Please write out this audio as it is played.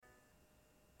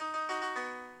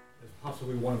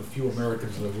possibly one of the few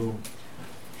Americans in the room.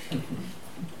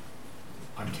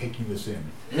 I'm taking this in.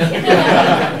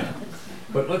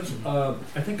 But let's,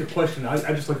 I think a question,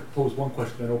 I just like to pose one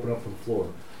question and open up to the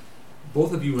floor.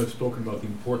 Both of you have spoken about the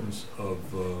importance of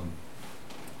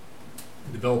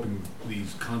developing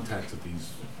these contacts at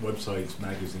these websites,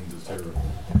 magazines, etc.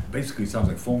 Basically, it sounds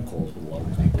like phone calls with a lot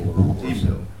of these people.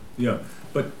 Email. Yeah,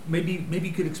 but maybe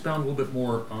you could expound a little bit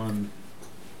more on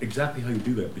exactly how you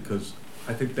do that, because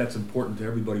I think that's important to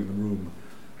everybody in the room.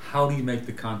 How do you make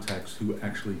the contacts who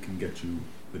actually can get you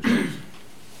the jobs?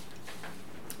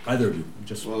 Either of you,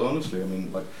 just. Well, honestly, I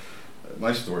mean, like,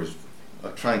 my stories, I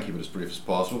try and keep it as brief as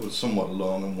possible, but it's somewhat a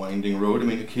long and winding road. I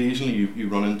mean, occasionally you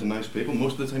run into nice people.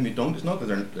 Most of the time you don't. It's not that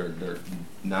they're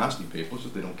nasty people, it's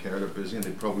just they don't care, they're busy, and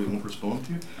they probably won't respond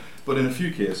to you. But in a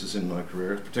few cases in my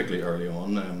career, particularly early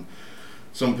on,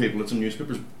 some people at some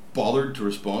newspapers bothered to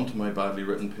respond to my badly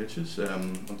written pitches.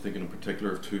 I'm thinking in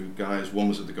particular of two guys. One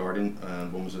was at The Guardian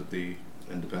and one was at the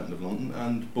Independent of London,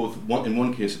 and in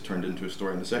one case it turned into a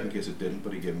story, in the second case it didn't,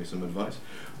 but he gave me some advice.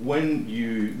 Then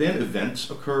events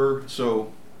occur.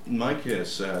 So in my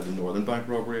case, the Northern Bank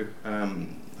robbery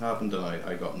happened, and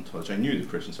I got in touch. I knew the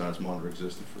Christian Science Monitor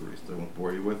existed for reasons I won't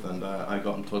bore you with, and I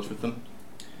got in touch with them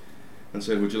and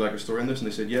said, would you like a story on this? And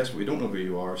they said, yes, but we don't know who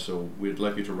you are, so we'd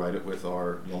like you to write it with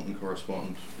our London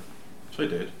correspondent. So I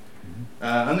did.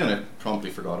 And then I promptly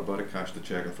forgot about it, cashed the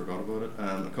check and forgot about it.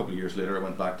 A couple of years later I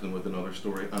went back to them with another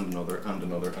story, and another, and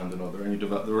another, and another, and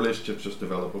the relationships just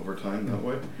develop over time that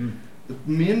way. The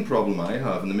main problem I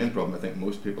have, and the main problem I think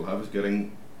most people have, is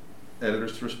getting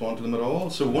editors to respond to them at all.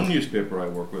 So one newspaper I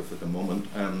work with at the moment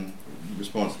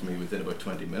responds to me within about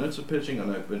 20 minutes of pitching,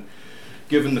 and I've been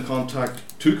given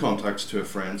two contacts to a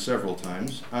friend several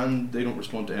times, and they don't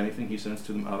respond to anything he sends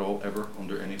to them at all, ever,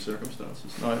 under any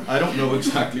circumstances. Now, I don't know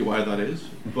exactly why that is,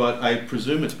 but I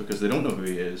presume it's because they don't know who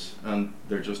he is, and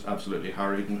they're just absolutely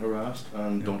harried and harassed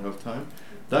and don't have time.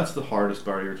 That's the hardest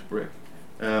barrier to break.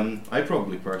 I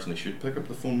probably personally should pick up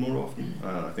the phone more often.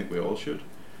 I think we all should.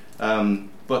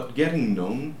 But getting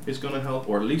known is going to help,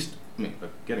 or at least,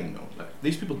 getting known. Like,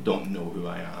 these people don't know who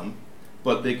I am,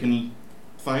 but they can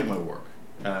find my work.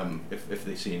 If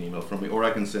they see an email from me, or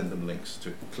I can send them links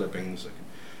to clippings, I can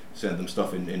send them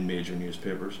stuff in major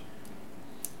newspapers.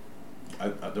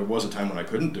 There was a time when I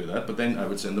couldn't do that, but then I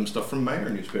would send them stuff from minor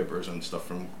newspapers and stuff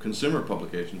from consumer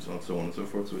publications and so on and so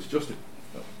forth. So it's just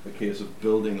a case of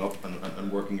building up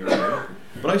and working your way up.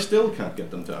 But I still can't get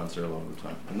them to answer a lot of the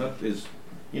time, and that is,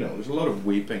 there's a lot of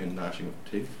weeping and gnashing of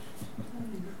teeth.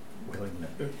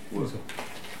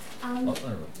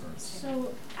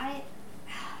 So I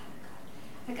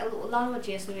think a lot of what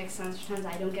Jason makes sense. Sometimes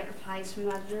I don't get replies from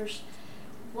editors.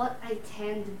 What I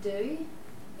tend to do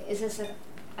is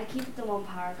I keep it to one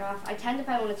paragraph. I tend to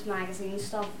find when it's magazine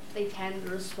stuff, they tend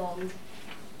to respond.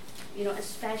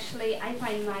 Especially I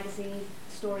find magazine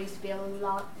stories to be a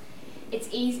lot. It's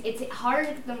harder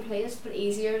to get them placed, but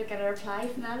easier to get a reply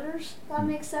from editors. If that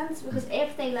makes sense, because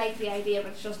if they like the idea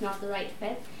but it's just not the right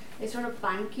fit, they sort of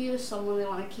bank you as someone they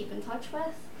want to keep in touch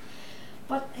with.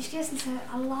 But as Jason said,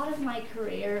 a lot of my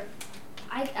career,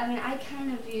 I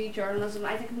kind of view journalism,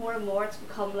 I think more and more it's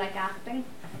become like acting,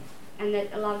 and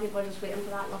that a lot of people are just waiting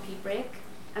for that lucky break,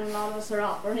 and a lot of us are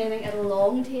operating at a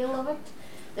long tail of it,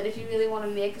 that if you really want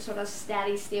to make a sort of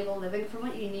steady, stable living from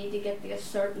it, you need to get to a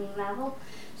certain level.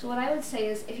 So what I would say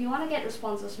is, if you want to get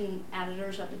responses from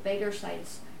editors at the bigger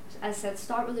sites, as I said,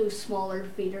 start with those smaller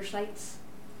feeder sites,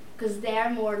 because they're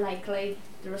more likely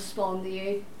to respond to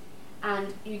you,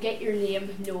 and you get your name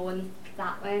known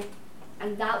that way.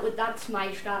 And that's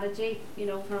my strategy, from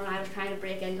when I was trying to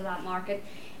break into that market.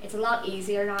 It's a lot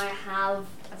easier now. I have,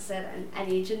 as I said, an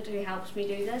agent who helps me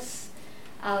do this.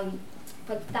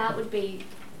 But that would be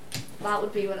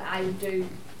what I would do.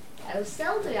 I would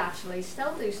still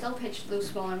pitch to those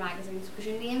smaller magazines, because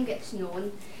your name gets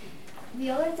known.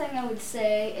 The other thing I would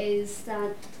say is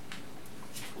that,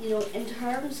 in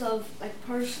terms of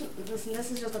this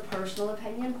is just a personal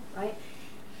opinion, right?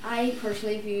 I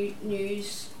personally view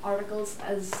news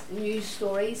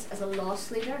stories as a loss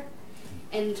leader.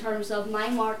 In terms of my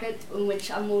market, in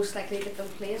which I'm most likely to get them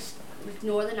placed, with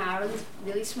Northern Ireland,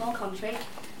 really small country,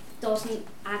 doesn't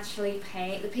actually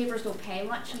pay. The papers don't pay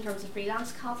much in terms of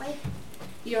freelance copy.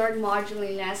 You earn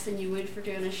marginally less than you would for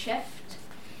doing a shift.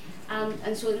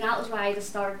 And so that was why I just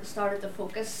started to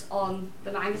focus on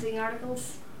the magazine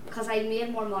articles, because I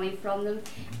made more money from them,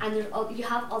 and you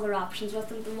have other options with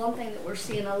them. The one thing that we're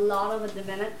seeing a lot of at the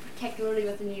minute, particularly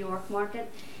with the New York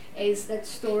market, is that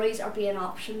stories are being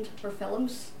optioned for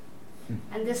films.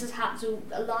 And this has happened, so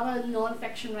a lot of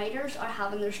non-fiction writers are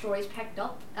having their stories picked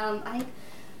up. I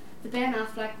think the Ben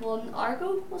Affleck one,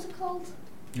 Argo, was it called?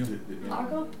 Yeah.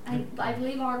 Argo. I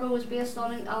believe Argo was based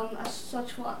on a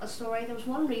story. There was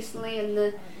one recently in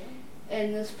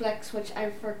this flicks which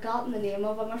I've forgotten the name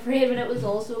of, I'm afraid, but it was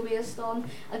also based on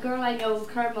a girl I know,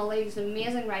 Claire Mully, who's an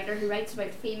amazing writer who writes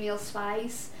about female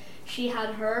spies. She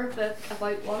had her book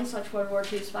about one such World War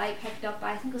II spy picked up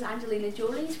by, I think it was Angelina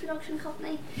Jolie's production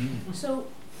company. So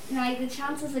now the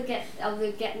chances of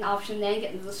getting option then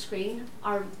getting to the screen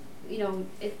are,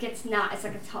 it gets it's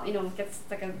like it gets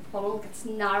like a funnel, it gets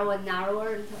narrower and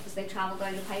narrower as they travel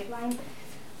down the pipeline.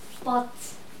 But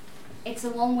it's a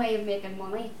one way of making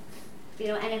money,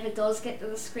 and if it does get to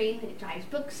the screen, it drives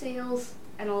book sales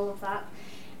and all of that.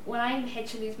 When I'm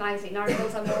pitching these magazine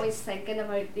articles, I'm always thinking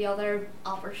about the other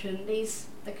opportunities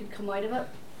that could come out of it.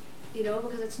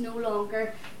 Because it's you're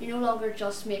no longer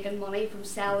just making money from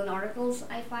selling articles.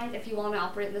 I find if you want to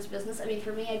operate in this business, I mean,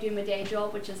 for me, I do my day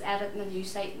job, which is editing a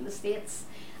news site in the States,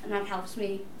 and that helps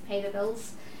me pay the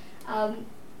bills.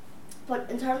 But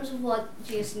in terms of what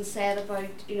Jason said about,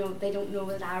 they don't know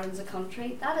that Ireland's a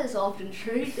country, that is often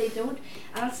true. They don't,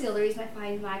 and that's the other reason I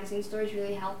find magazine stories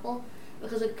really helpful,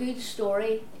 because a good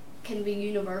story can be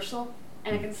universal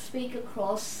and it can speak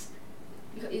across,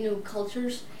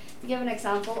 cultures. To give an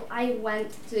example, I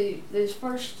went to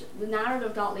the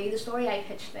narrative.ly, the story I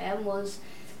pitched them was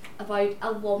about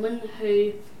a woman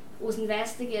who was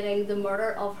investigating the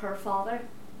murder of her father,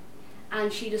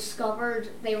 and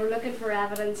they were looking for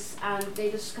evidence, and they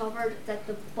discovered that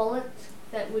the bullet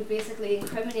that would basically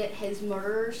incriminate his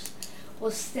murderers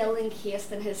was still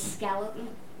encased in his skeleton,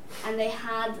 and they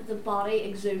had the body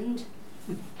exhumed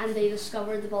and they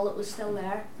discovered the bullet was still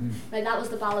there. Now that was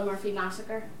the Ballymurphy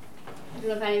massacre. I don't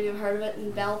know if any of you have heard of it,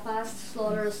 in Belfast,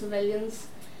 slaughter of civilians.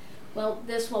 Well,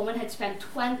 this woman had spent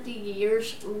 20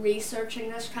 years researching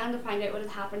this, trying to find out what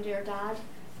had happened to her dad.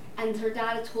 And her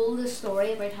dad had told this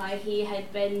story about how he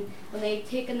had been, when they'd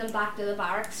taken them back to the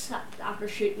barracks after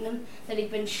shooting him, that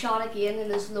he'd been shot again in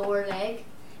his lower leg.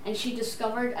 And she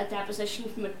discovered a deposition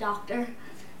from a doctor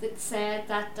that said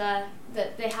that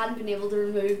they hadn't been able to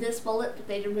remove this bullet, but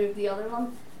they'd removed the other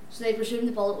one. So they presumed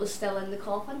the bullet was still in the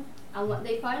coffin. And what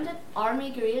they found it,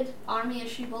 army grade, army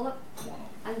issue bullet.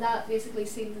 And that basically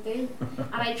sealed the deal.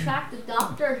 And I tracked the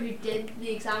doctor who did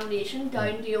the examination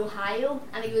down to Ohio,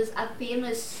 and he was a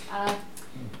famous,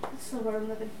 what's the word I'm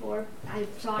looking for? I'm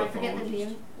sorry, I forget the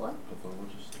name. What?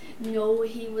 Pathologist. No,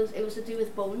 it was to do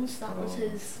with bones. That was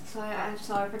his. I'm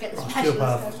sorry, I forget the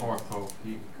specialist.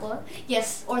 Orthopedic. What?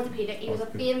 Yes, orthopedic. He was a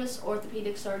famous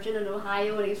orthopedic surgeon in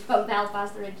Ohio, and he was from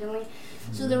Belfast originally.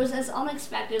 So there was this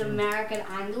unexpected American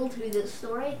angle to this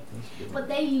story, but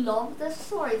they loved this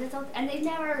story. They thought, and they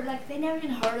never even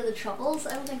heard of the Troubles.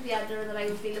 I don't think the editor that I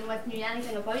was dealing with knew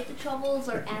anything about the Troubles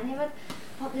or any of it.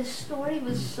 But this story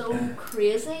was so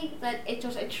crazy that it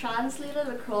translated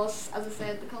across, as I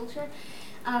said, the culture.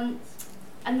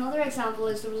 Another example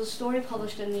is there was a story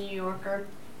published in the New Yorker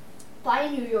by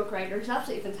a New York writer who's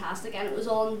absolutely fantastic, and it was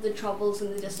on the Troubles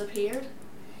and the Disappeared.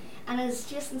 And as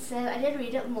Jason said, I did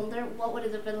read it and wonder what would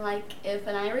it have been like if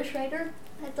an Irish writer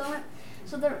had done it.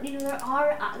 So there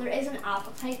is an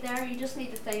appetite there. You just need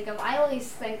to think of. I always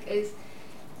think is,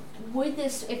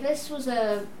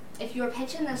 if you're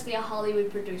pitching this to a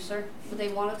Hollywood producer, would they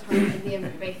want to turn it into a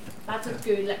movie? That's a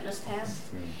good litmus test.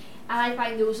 And I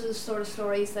find those are the sort of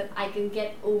stories that I can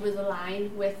get over the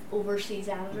line with overseas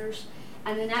editors.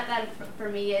 And the net benefit for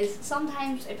me is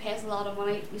sometimes it pays a lot of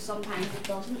money, sometimes it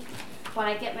doesn't. But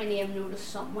I get my name noticed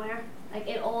somewhere. Like,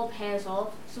 it all pays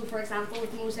off. So for example,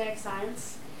 with Mosaic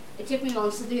Science, it took me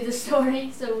months to do the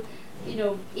story. So,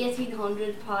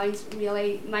 £1,800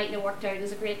 really mightn't have worked out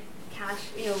as a great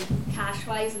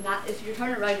cash-wise, and that if you're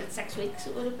turning around at 6 weeks,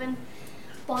 it would have been.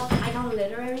 But I got a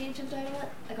literary agent out of it.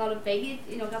 I got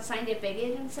got signed to a big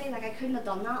agency. Like, I couldn't have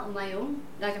done that on my own.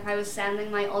 Like, if I was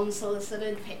sending my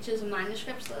unsolicited pitches and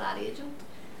manuscripts to that agent.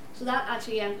 So that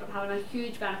actually ended up having a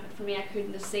huge benefit for me. I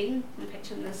couldn't have seen in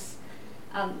pitching this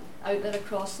outlet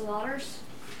across the waters.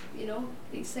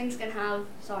 These things can have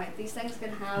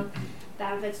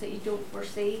benefits that you don't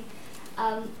foresee.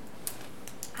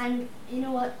 And you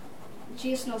know what?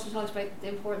 Jason also talks about the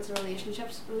importance of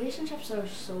relationships. Relationships are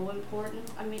so important.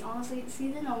 I mean, honestly,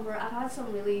 see the number. I've had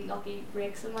some really lucky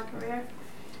breaks in my career,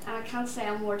 and I can't say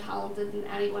I'm more talented than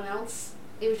anyone else.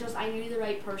 It was just I knew the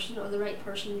right person, or the right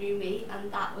person knew me, and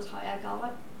that was how I got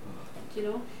it.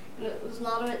 And it was a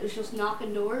lot of it was just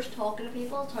knocking doors, talking to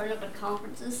people, turning up at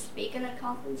conferences, speaking at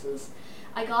conferences.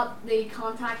 I got the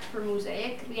contact for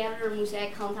Mosaic. The editor of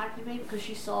Mosaic contacted me because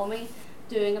she saw me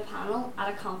doing a panel at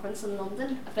a conference in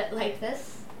London, a bit like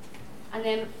this. And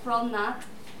then from that,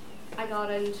 I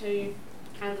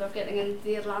ended up getting into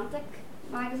The Atlantic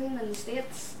magazine in the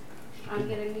States and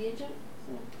getting the agent.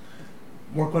 So.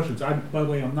 More questions. By the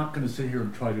way, I'm not going to sit here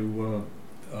and try to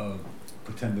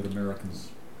pretend that Americans,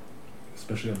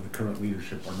 especially under the current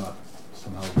leadership, are not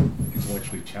somehow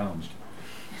intellectually challenged.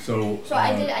 So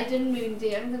I didn't mean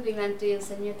to. I'm going to be meant to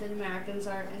insinuate that Americans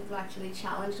are intellectually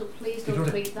challenged. So please don't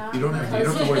tweet that. You don't have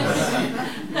to worry about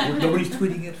that. Nobody's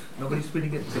tweeting it. Nobody's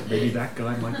tweeting it. Except maybe that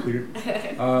guy might tweet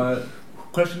it.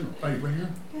 Question right here.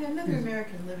 Yeah, another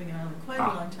American living in Ireland quite a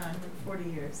long time, like 40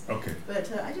 years. Okay. But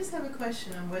I just have a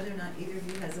question on whether or not either of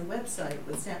you has a website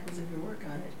with samples of your work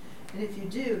on it. And if you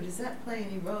do, does that play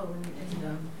any role in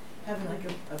having like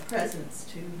a presence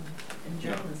in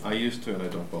journalism? Yeah, I used to, and I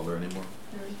don't bother anymore.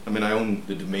 Really? I mean, I own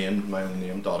the domain, my own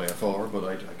name, .fr, but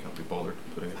I can't be bothered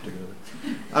putting it together.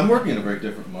 I'm working in a very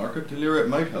different market. Delira, it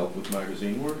might help with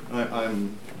magazine work. I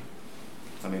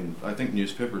mean, I think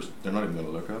newspapers, they're not even going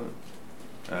to look at it.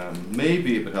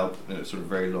 Maybe it would help in a sort of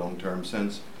very long-term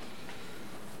sense,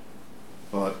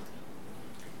 but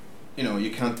you know,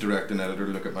 you can't direct an editor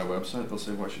to look at my website. They'll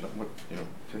say, "Why should I?" What, you know,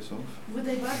 piss off. Would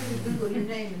they bother to Google your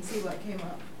name and see what came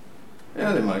up?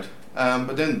 Yeah, they might.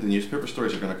 But then the newspaper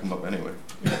stories are going to come up anyway.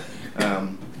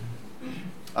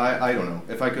 I don't know.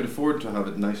 If I could afford to have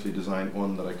it nicely designed,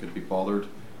 one that I could be bothered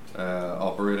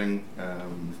operating,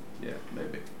 yeah,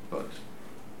 maybe. But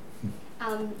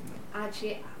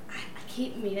Actually, I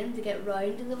keep meaning to get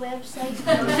round to the website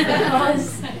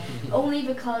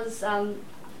because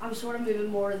I'm sort of moving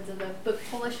more into the book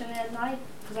publishing end now,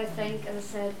 because I think, as I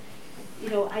said, you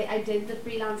know, I did the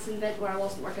freelancing bit where I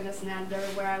wasn't working as an editor,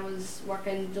 where I was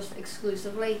working just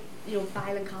exclusively, you know,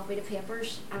 filing copy to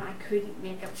papers, and I couldn't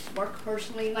make it work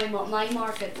personally. My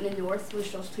market in the north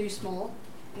was just too small,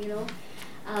 you know.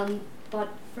 But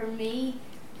for me,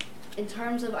 in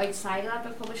terms of outside of that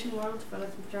book publishing world, for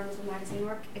like journalism and magazine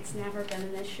work, it's never been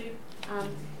an issue.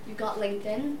 You've got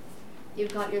LinkedIn,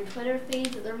 you've got your Twitter feed,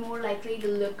 that they're more likely to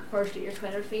look first at your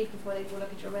Twitter feed before they go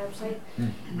look at your website.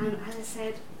 And as I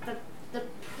said, the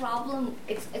problem,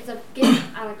 it's a gift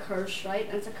and a curse, right?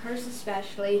 And it's a curse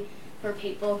especially for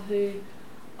people who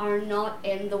are not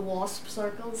in the WASP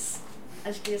circles,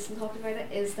 as Jason talked about it,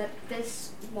 is that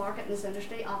this market and this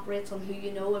industry operates on who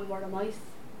you know and word of mouth,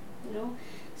 you know?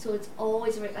 So it's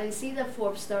always about, I see the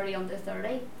Forbes 30 under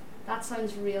 30, that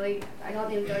sounds really, I got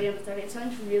the 30 under 30, it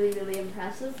sounds really, really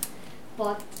impressive,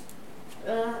 but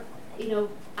you know,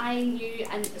 I knew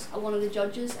and one of the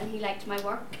judges, and he liked my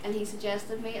work, and he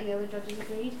suggested me, and the other judges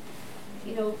agreed.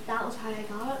 You know, that was how I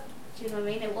got it. Do you know what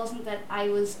I mean? It wasn't that I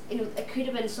was, you know, it could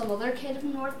have been some other kid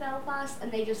from North Belfast,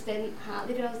 and they just didn't have,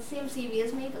 they could have the same CV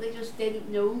as me, but they just didn't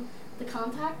know the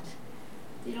contact.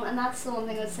 You know, and that's the one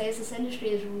thing I would say is this industry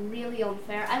is really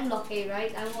unfair. I'm lucky,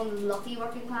 right? I'm one of the lucky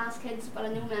working class kids, but I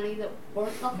know many that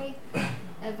weren't lucky.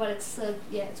 But it's,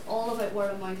 yeah, it's all about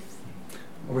word of mouth.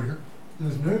 Over here.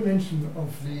 There's no mention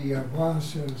of the wire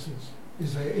services.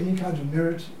 Is there any kind of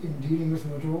merit in dealing with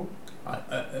them at all?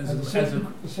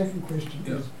 The second question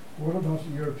is, what about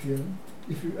European?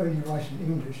 If you only write in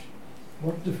English,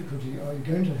 what difficulty are you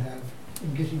going to have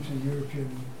in getting to the European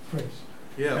press?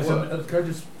 yeah, Can I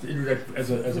just interject, as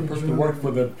a person who worked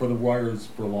for the Wires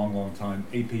for a long time,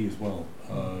 AP as well,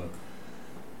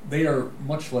 they are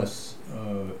much less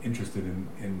interested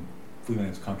in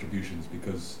freelance contributions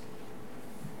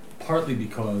partly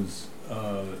because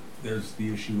there's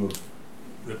the issue of,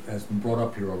 that has been brought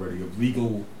up here already, of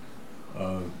legal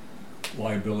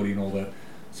liability and all that.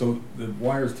 So the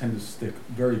Wires tend to stick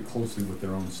very closely with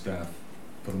their own staff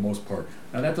for the most part.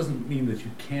 Now that doesn't mean that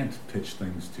you can't pitch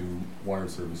things to wire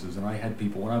services, and I had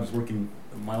people, when I was working,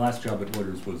 my last job at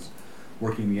Reuters was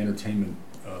working the entertainment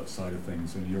side of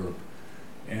things in Europe,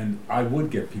 and I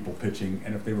would get people pitching,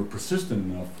 and if they were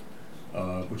persistent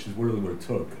enough, which is really what it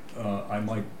took, I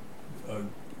might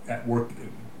at work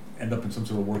end up in some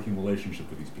sort of working relationship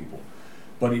with these people.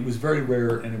 But it was very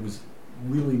rare, and it was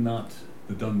really not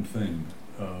the done thing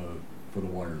for the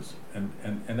Wires, and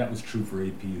that was true for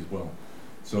AP as well.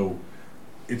 So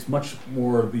it's much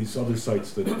more these other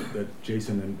sites that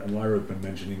Jason and Lyra have been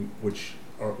mentioning, which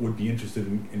would be interested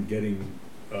in getting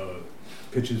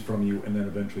pitches from you and then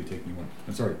eventually taking you on.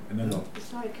 I'm sorry, and then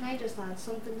Sorry, can I just add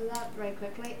something to that very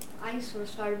quickly? I sort of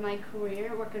started my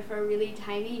career working for a really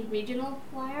tiny regional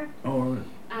wire. Oh, all right.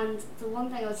 And the one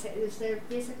thing I would say is they're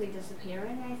basically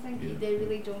disappearing, I think. Yeah. They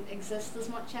really don't exist as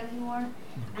much anymore.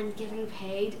 And getting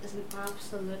paid is an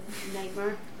absolute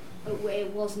nightmare.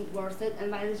 It wasn't worth it.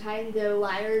 And by the time the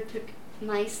wire took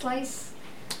my slice,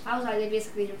 I was either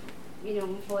basically, you know,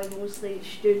 employed mostly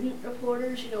student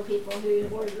reporters, you know, people who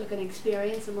were looking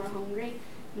experienced and were hungry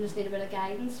and just need a bit of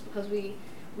guidance, because we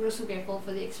we were so grateful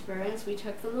for the experience. We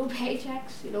took the low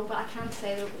paychecks, you know, but I can't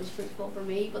say that it was fruitful for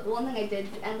me. But the one thing I did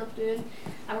end up doing,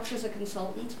 I worked as a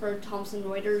consultant for Thomson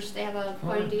Reuters. They have a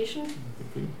foundation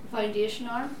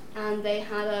arm, and they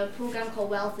had a program called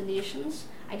Wealth of Nations.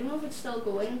 I don't know if it's still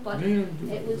going, but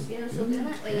it was, you know, still doing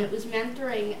it. And it was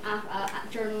mentoring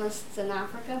journalists in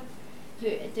Africa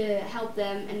to help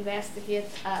them investigate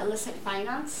illicit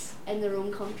finance in their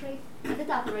own country. I did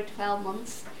that for about 12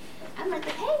 months. And like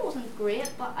the pay wasn't great,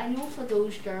 but I know for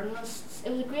those journalists,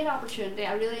 it was a great opportunity.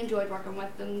 I really enjoyed working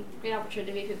with them. Great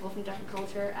opportunity to meet people from different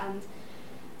culture, and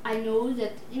I know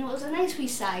that, you know, it was a nice wee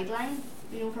sideline,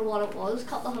 you know, for what it was, a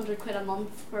couple of £100 a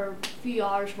month for a few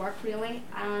hours work really.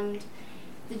 And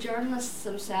the journalists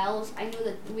themselves, I know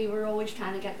that we were always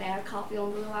trying to get their copy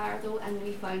under the wire though, and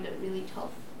we found it really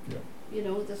tough. Yeah. You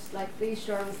know, this, like, these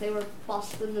journalists, they were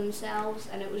busting themselves,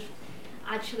 and it was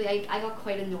actually, I got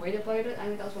quite annoyed about it. I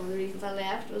think that's one of the reasons I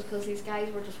left, was because these guys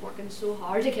were just working so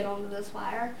hard to get onto this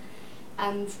wire.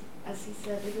 And as he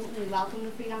said, they don't really welcome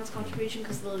the freelance contribution,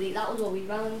 because that was what we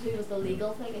ran into, was the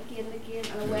legal thing again and again,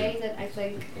 in a way that I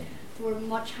think there were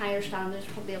much higher standards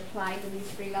probably applied to these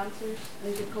freelancers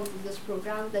and who come through this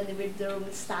program than they would their own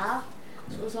staff.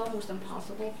 So it was almost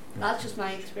impossible. That's just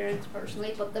my experience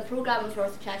personally, but the program is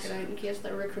worth checking out in case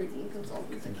they're recruiting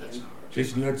consultants again.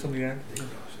 Jason, you had something to add?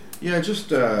 Yeah,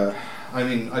 just, I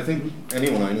mean, I think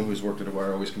anyone I know who's worked at a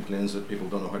wire always complains that people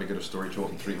don't know how to get a story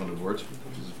told in 300 words,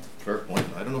 which is a fair point.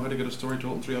 I don't know how to get a story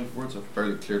told in 300 words. I've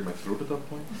barely cleared my throat at that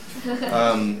point.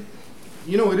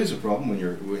 You know, it is a problem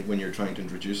when you're trying to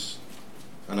introduce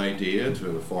an idea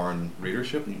to a foreign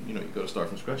readership, and you know, you've got to start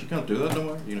from scratch. You can't do that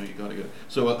nowhere. You know, you got to get it.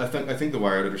 So I think the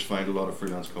wire editors find a lot of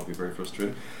freelance copy very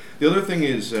frustrating. The other thing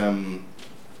is,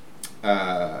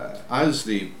 as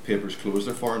the papers close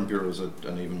their foreign bureaus at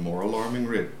an even more alarming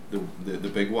rate, the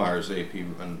big wires, AP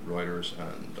and Reuters,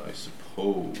 and I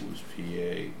suppose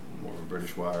PA, more of a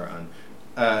British wire,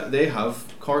 and they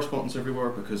have correspondence everywhere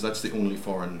because that's the only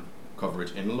foreign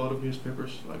coverage in a lot of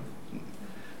newspapers. Like,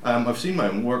 I've seen my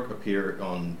own work appear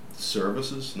on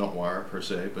services, not wire per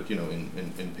se, but you know,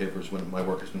 in papers when my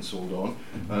work has been sold on.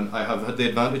 And I have had the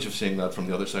advantage of seeing that from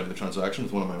the other side of the transaction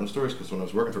with one of my own stories, because when I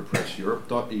was working for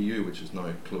PressEurope.eu, which is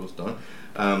now closed down,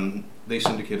 they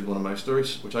syndicated one of my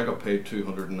stories, which I got paid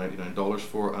 $299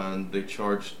 for, and they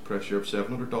charged Press Europe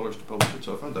 $700 to publish it.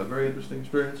 So I found that a very interesting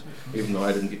experience, even though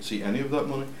I didn't get to see any of that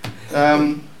money.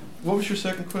 What was your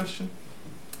second question?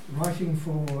 Writing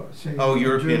for, say,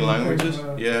 European languages.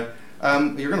 Yeah.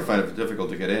 You're going to find it difficult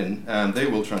to get in. They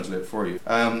will translate for you.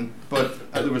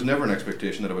 But there was never an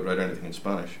expectation that I would write anything in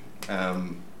Spanish.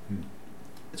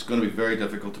 It's going to be very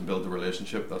difficult to build the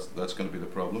relationship. That's going to be the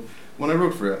problem. When I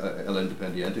wrote for El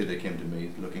Independiente, they came to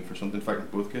me looking for something. In fact, in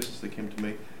both cases, they came to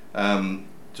me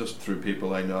just through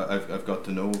people I know. I've got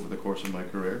to know over the course of my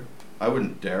career. I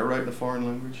wouldn't dare write in a foreign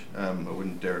language. I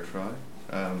wouldn't dare try.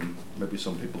 Maybe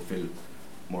some people feel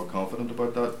more confident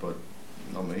about that, but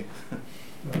not me.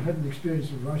 I had an experience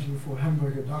of writing for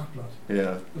Hamburger Dagblad.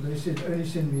 Yeah. But they said only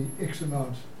send me X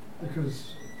amount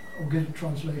because I'll get it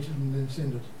translated and then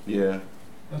send it. Yeah.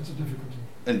 That's a difficulty.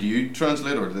 And do you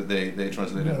translate, or did they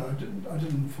translate it? No, I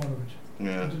didn't follow it.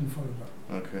 Yeah. I didn't follow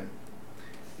that. Okay.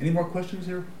 Any more questions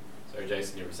here? Sorry,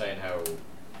 Jason, you were saying how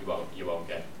you won't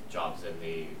get jobs in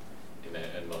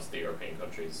most of the European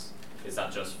countries. Is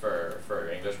that just for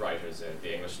English writers in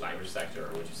the English language sector,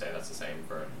 or would you say that's the same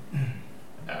for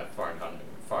foreign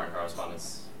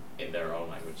correspondents in their own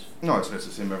language? No, it's the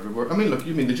same everywhere. I mean, look,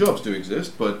 the jobs do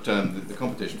exist, but the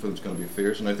competition for them is going to be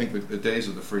fierce, and I think the days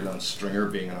of the freelance stringer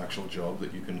being an actual job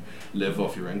that you can live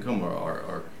off your income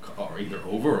are either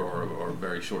over or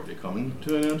very shortly coming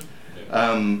to an end.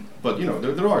 Yeah. But you know,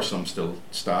 there are some still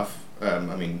staff.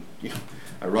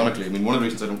 Ironically, one of the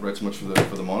reasons I don't write so much for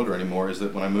the Monitor anymore is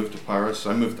that when I moved to Paris,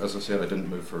 as I said, I didn't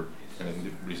move for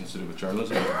reasons to do with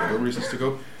journalism, I had other reasons to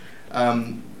go.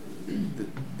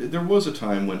 There was a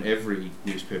time when every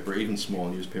newspaper, even small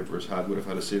newspapers, would have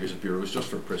had a series of bureaus just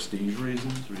for prestige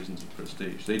reasons of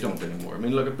prestige. They don't anymore. I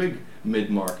mean, like a big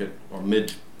mid-market or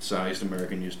mid-sized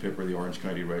American newspaper, the Orange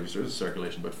County Register, has a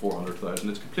circulation about 400,000.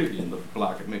 It's completely in the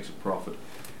black. It makes a profit.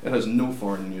 It has no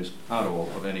foreign news at all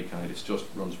of any kind. It just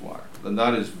runs wire, and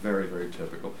that is very, very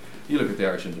typical. You look at the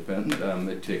Irish Independent.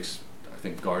 It takes, I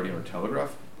think, Guardian or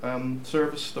Telegraph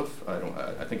service stuff.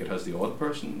 I think it has the odd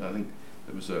person. I think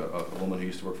there was a woman who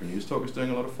used to work for News Talk who's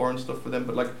doing a lot of foreign stuff for them.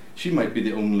 But like, she might be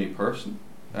the only person.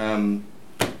 The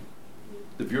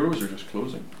bureaus are just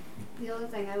closing. The other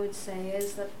thing I would say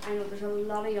is that I know there's a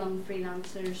lot of young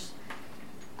freelancers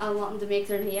wanting to make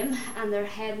their name, and they're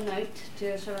heading out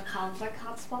to sort of conflict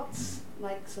hotspots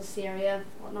like Syria,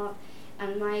 whatnot,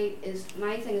 and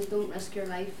my thing is don't risk your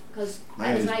life, because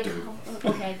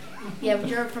okay, yeah,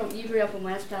 but you grew up in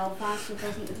West Belfast, so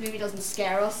it maybe doesn't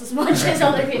scare us as much as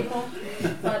other people.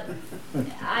 But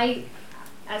as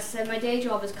I said, my day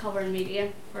job is covering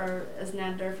media as an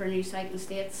editor for a news site in the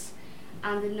States,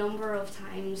 and the number of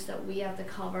times that we have to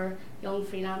cover young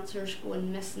freelancers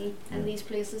going missing in these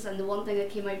places, and the one thing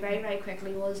that came out very, very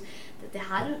quickly was that they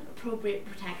hadn't appropriate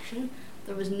protection,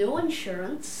 there was no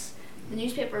insurance, the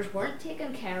newspapers weren't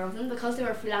taking care of them because they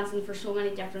were freelancing for so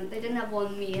many different, they didn't have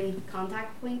one main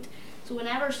contact point. So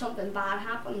whenever something bad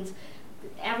happened,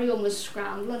 everyone was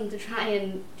scrambling to try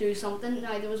and do something.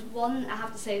 Now there was one, I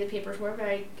have to say the papers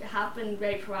have been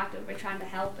very proactive by trying to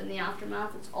help in the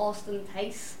aftermath. It's Austin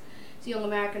Tice. It's a young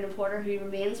American reporter who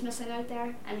remains missing out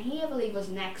there, and he, I believe, was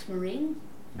an ex-Marine,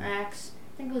 or I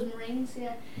think it was Marines,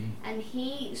 yeah. And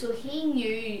he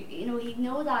knew, he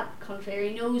knows that country, or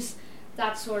he knows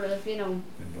that sort of, environment.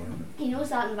 He knows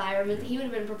that environment. He would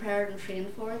have been prepared and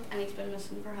trained for it, and he's been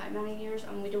missing for how many years,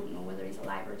 and we don't know whether he's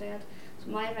alive or dead. So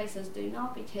my advice is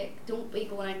don't be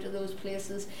going out to those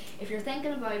places. If you're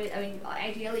thinking about it, I mean,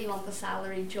 ideally you want the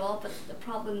salaried job, but the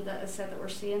problem that I said that we're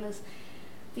seeing is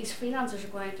these freelancers are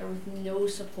going out there with no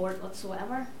support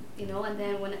whatsoever, and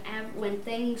then when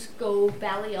things go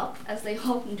belly up, as they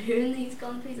often do in these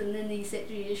countries and in these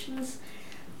situations,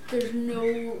 there's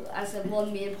no, as a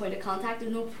one main point of contact,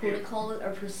 there's no protocol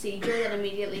or procedure that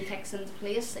immediately kicks into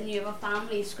place, and you have a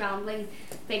family scrambling,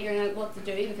 figuring out what to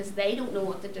do because they don't know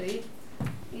what to do,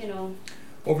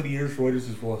 Over the years, Reuters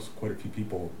has lost quite a few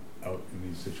people out in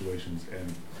these situations,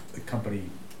 and the company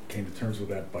came to terms with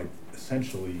that by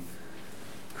essentially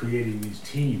creating these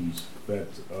teams that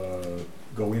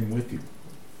go in with you.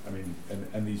 I mean,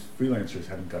 and these freelancers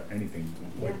haven't got anything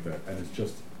like that, and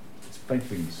it's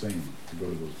frankly insane to go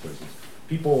to those places.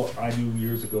 People I knew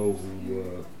years ago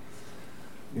who,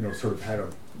 sort of had a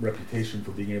reputation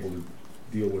for being able to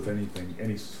deal with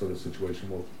any sort of situation.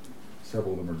 Well,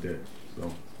 several of them are dead,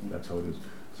 so that's how it is.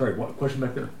 Sorry, what question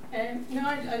back there? No,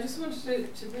 I just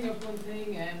wanted to bring up one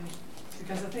thing,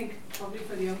 because I think probably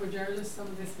for the younger journalists some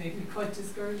of this may be quite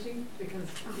discouraging, because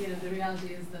the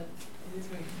reality is that it is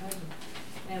very competitive.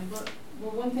 But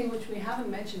one thing which we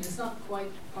haven't mentioned, it's not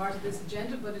quite part of this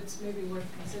agenda, but it's maybe worth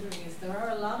considering, is there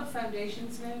are a lot of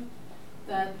foundations now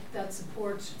that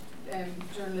support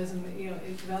journalism,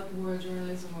 in developing world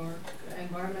journalism or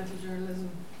environmental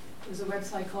journalism. There's a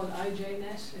website called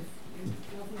IJNet. If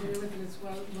you're not familiar with it, it's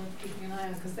well worth keeping an eye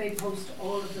on, because they post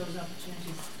all of those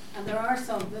opportunities. And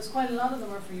there's quite a lot of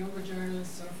them are for younger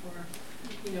journalists, or for,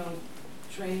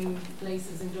 training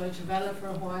places in Deutsche Welle for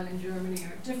a while in Germany,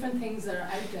 or different things that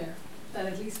are out there that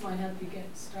at least might help you get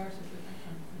started with that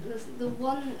kind of thing. The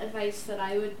one advice that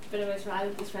I would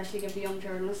especially give the young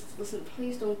journalists, listen,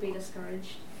 please don't be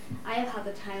discouraged. I have had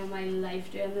the time of my life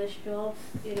doing this job,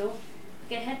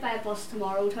 Get hit by a bus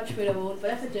tomorrow, touch wood I won't,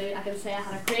 but if I do, I can say I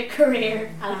had a great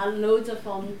career and I had loads of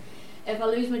fun. If I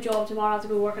lose my job tomorrow, I have to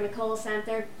go work in a call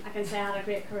centre, I can say I had a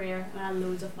great career and I had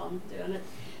loads of fun doing it.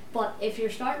 But if you're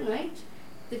starting out,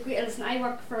 listen, I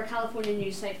work for a California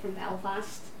news site from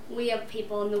Belfast. We have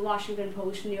people in the Washington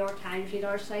Post, New York Times read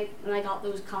our site, and I got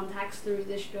those contacts through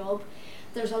this job.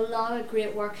 There's a lot of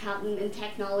great work happening in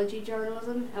technology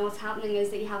journalism, and what's happening is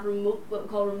that you have what we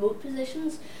call remote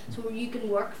positions, so where you can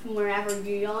work from wherever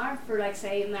you are for, like,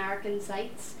 say, American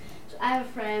sites. So I have a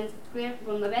friend,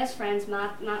 one of my best friends,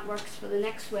 Matt. Matt works for the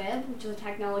Next Web, which is a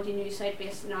technology news site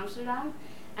based in Amsterdam,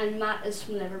 and Matt is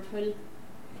from Liverpool.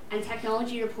 And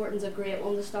technology reporting is a great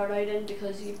one to start out in,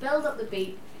 because you build up the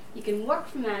beat, you can work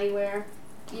from anywhere,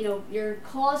 your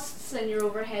costs and your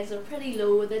overheads are pretty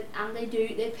low with it, and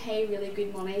they pay really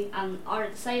good money. And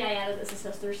our site I edit is a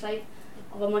sister site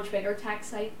of a much bigger tech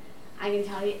site. I can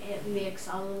tell you it makes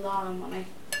a lot of money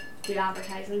through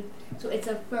advertising. So it's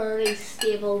a fairly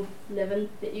stable living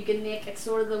that you can make. It's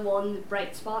sort of the one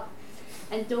bright spot.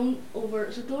 And don't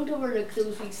overlook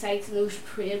those wee sites and those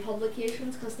trade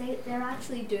publications, because they're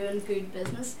actually doing good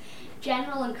business.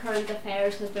 General and current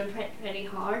affairs has been pretty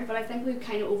hard, but I think we've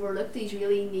kind of overlooked these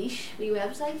really niche wee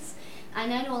websites.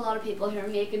 And I know a lot of people who are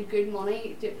making good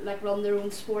money, like run their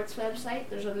own sports website.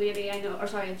 There's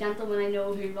a gentleman I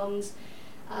know who runs,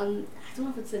 I don't know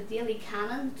if it's the Daily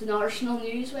Cannon, it's a national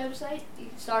news website. He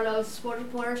started out as a sport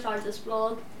reporter, started this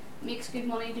blog, makes good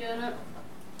money doing it.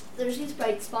 There's these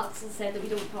bright spots, as I said, that we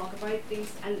don't talk about,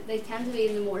 and they tend to be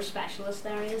in the more specialist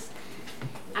areas.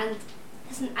 And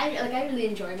listen, I really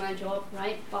enjoy my job,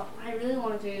 right? But what I really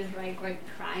want to do is write great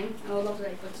crime, and I would love to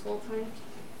write books all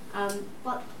the time.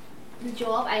 But the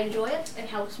job, I enjoy it. It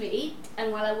helps me eat,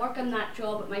 and while I work on that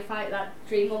job at that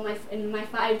dream in my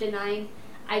 5 to 9,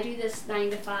 I do this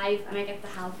 9 to 5, and I get to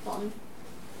have fun.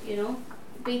 you know.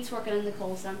 Beats working in the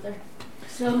call centre.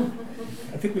 So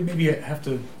I think we maybe have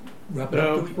to wrap it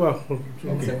up. Well,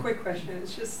 It's a quick question.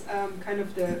 It's just kind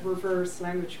of the reverse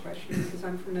language question, because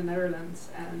I'm from the Netherlands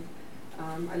and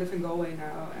I live in Galway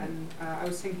now, and I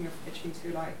was thinking of pitching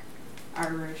to like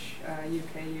Irish,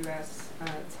 UK, US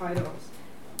titles,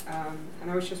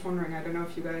 and I was just wondering, I don't know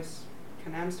if you guys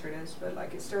can answer this, but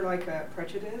like, is there like a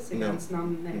prejudice against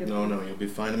non-native? No, you'll be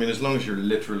fine. I mean, as long as you're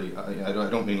literally, I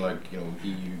don't mean like, you know,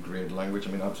 EU grade language.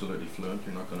 I mean, absolutely fluent,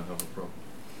 you're not going to have a problem.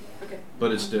 Okay.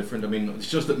 But it's different. I mean, it's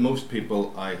just that most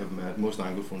people I have met, most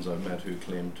Anglophones I've met who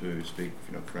claim to speak,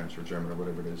 you know, French or German or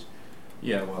whatever it is,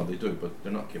 yeah, well, they do, but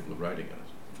they're not capable of writing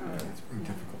it. Okay. It's very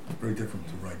difficult. Very different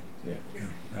to write. Yeah. Yeah,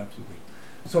 absolutely.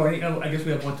 So I guess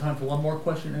we have time for one more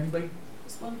question. Anybody?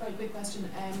 Just one very quick question.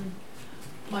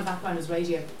 My background is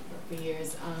radio for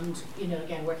years, and you know,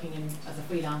 again, working as a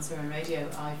freelancer in radio,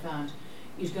 I found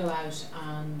you'd go out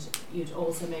and you'd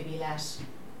also maybe let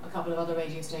a couple of other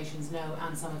radio stations know,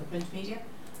 and some of the print media.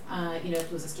 You know, if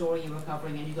there was a story you were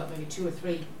covering and you got maybe 2 or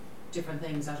 3 different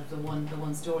things out of the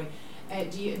one story.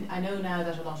 I know now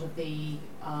that a lot of the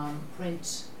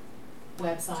print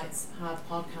websites have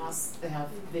podcasts, they have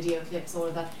video clips, all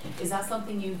of that. Is that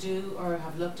something you do or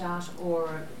have looked at,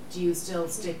 or do you still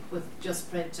stick with just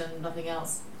print and nothing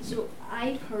else? So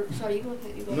I sorry,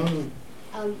 you go. No.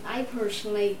 I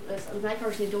personally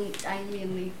don't. I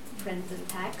mainly print and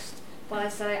text. But I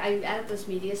said I edit this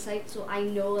media site, so I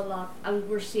know a lot, and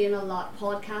we're seeing a lot.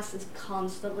 Podcasts is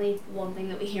constantly one thing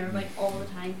that we hear about all the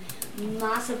time.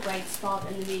 Massive bright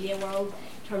spot in the media world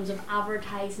in terms of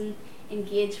advertising,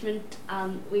 engagement.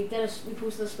 We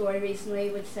posted a story recently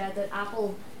which said that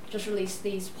Apple just released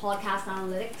these podcast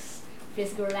analytics.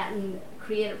 Basically, we're letting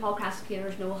podcast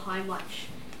creators know how much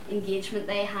engagement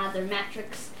they had, their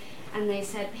metrics. And they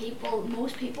said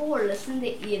most people were listening to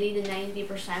 80 to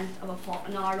 90% of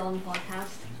an hour-long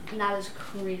podcast, and that is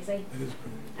crazy. It is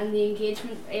crazy. And the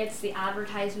engagement, it's the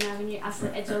advertising revenue,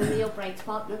 it's a real bright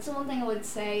spot. And that's the one thing I would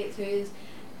say too is,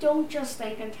 don't just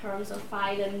think in terms of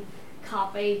filing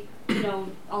copy, you know,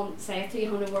 on say a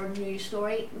 300-word news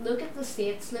story. Look at the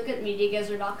States, look at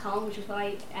MediaGizzard.com, which is what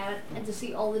I edit, and to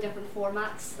see all the different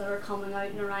formats that are coming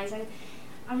out and arising.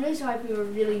 I'm really sorry if we were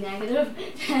really negative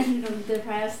and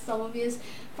depressed, some of you,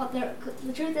 but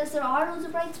the truth is there are loads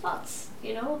of bright spots,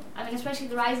 you know. I mean, especially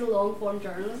the rise of long-form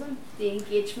journalism, the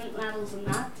engagement levels and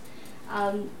that.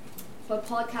 But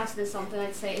podcasting is something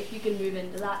I'd say, if you can move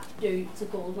into that, it's a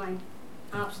gold mine,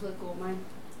 absolute gold mine.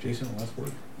 Jason, last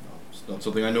word? It's not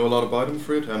something I know a lot about, I'm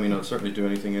afraid. I mean, I'll certainly do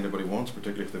anything anybody wants,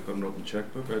 particularly if they've got an open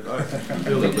checkbook. I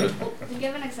do a little bit. To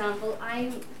give an example,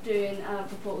 I'm doing a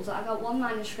proposal. I got one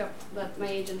manuscript that my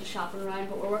agent is shopping around,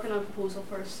 but we're working on a proposal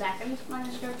for a second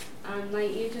manuscript, and my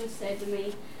agent said to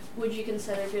me, would you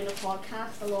consider doing a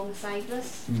podcast alongside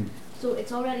this? So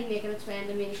it's already making its way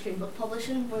into mainstream book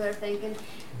publishing, where they're thinking,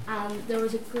 there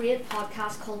was a great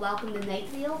podcast called Welcome to Night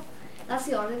Vale. That's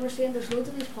the other thing we're seeing. There's loads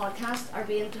of these podcasts are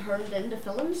being turned into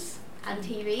films and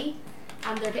TV,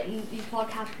 and these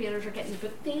podcast creators are getting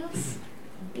book deals.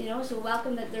 You know, so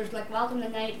there's Welcome to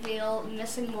Night Vale,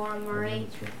 Missing Maura Murray.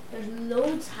 There's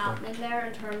loads happening there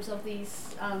in terms of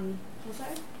these.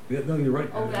 Yeah, no, you're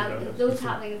right. Loads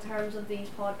happening in terms of these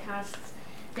podcasts,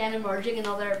 then emerging in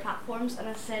other platforms. And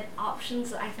I said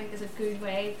options, I think, is a good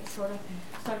way to sort of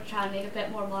start trying to make a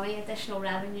bit more money, additional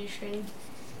revenue stream.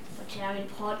 But yeah, I mean,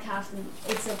 podcasting,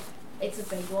 it's a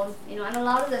big one, you know, and a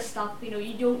lot of this stuff, you know,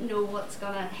 you don't know what's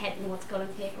gonna hit and what's gonna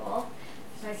take off.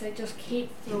 So I say just keep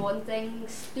throwing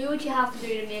things, do what you have to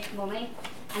do to make money,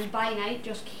 and by night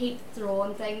just keep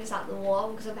throwing things at the wall,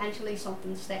 because eventually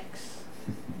something sticks.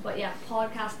 But yeah,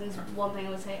 podcasting is one thing I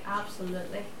would say,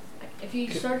 absolutely. Like, if you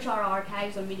search our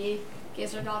archives on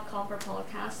MediaGizzard.com for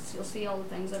podcasts, you'll see all the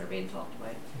things that are being talked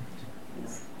about. You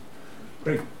know.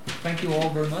 Great. Thank you all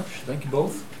very much. Thank you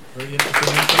both. Very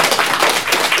interesting.